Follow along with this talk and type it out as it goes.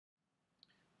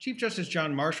Chief Justice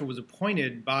John Marshall was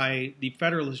appointed by the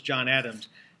Federalist John Adams,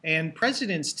 and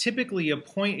presidents typically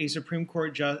appoint a Supreme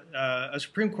Court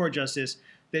justice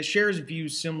that shares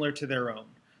views similar to their own.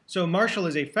 So Marshall,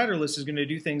 as a Federalist, is going to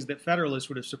do things that Federalists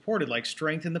would have supported, like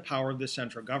strengthen the power of the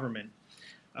central government.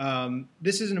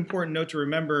 This is an important note to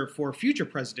remember for future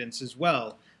presidents as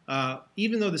well.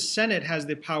 Even though the Senate has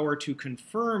the power to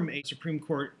confirm a Supreme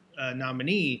Court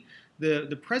nominee,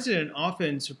 the president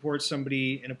often supports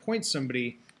somebody and appoints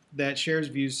somebody that shares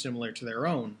views similar to their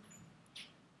own.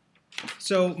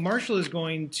 So Marshall is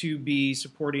going to be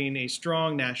supporting a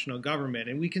strong national government,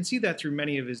 and we can see that through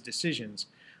many of his decisions.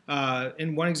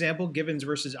 In one example, Givens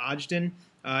versus Ogden,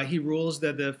 he rules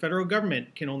that the federal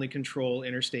government can only control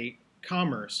interstate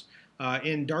commerce.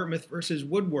 In Dartmouth versus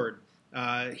Woodward,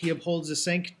 he upholds the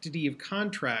sanctity of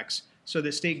contracts so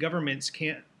that state governments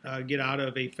can't get out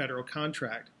of a federal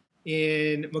contract.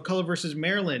 In McCulloch versus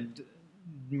Maryland,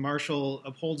 Marshall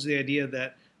upholds the idea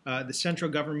that the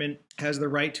central government has the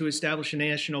right to establish a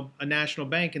national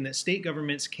bank and that state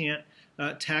governments can't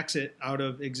tax it out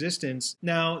of existence.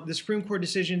 Now, the Supreme Court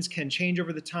decisions can change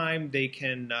over the time. They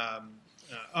can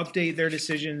update their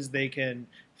decisions. They can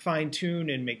fine-tune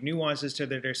and make nuances to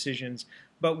their decisions.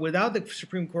 But without the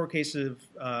Supreme Court case of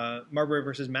Marbury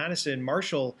versus Madison,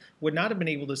 Marshall would not have been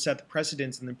able to set the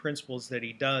precedents and the principles that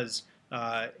he does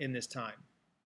in this time.